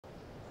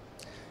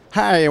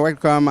Hi,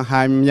 welcome.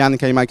 I'm Jan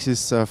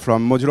Kaimakis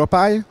from Modulo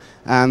Pi,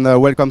 and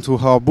welcome to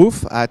our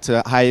booth at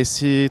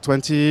ISE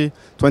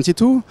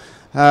 2022.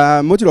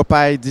 Modulo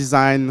Pi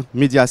design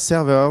media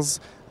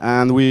servers,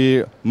 and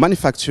we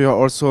manufacture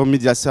also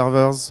media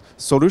servers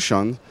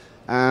solution.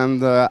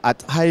 And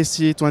at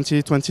ISE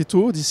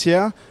 2022 this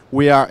year,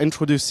 we are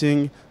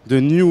introducing the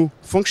new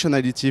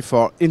functionality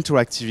for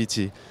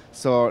interactivity.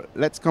 So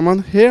let's come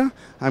on here.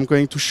 I'm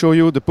going to show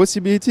you the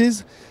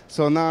possibilities.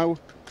 So now,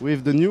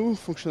 with the new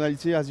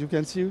functionality, as you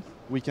can see,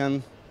 we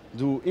can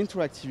do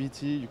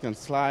interactivity. You can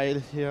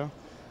slide here.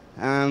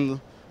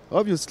 And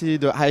obviously,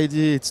 the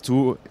idea is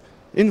to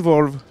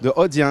involve the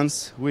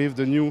audience with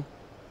the new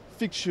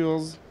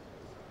features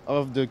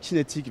of the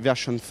Kinetic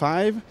version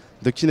 5.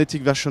 The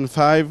Kinetic version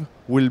 5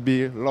 will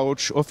be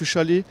launched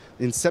officially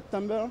in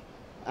September.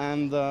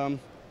 And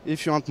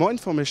if you want more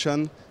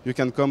information, you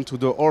can come to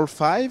the All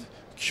 5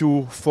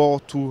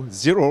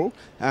 Q420,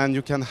 and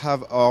you can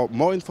have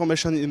more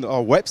information in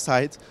our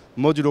website,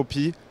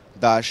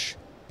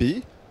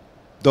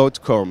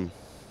 modulopi-p.com.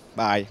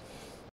 Bye.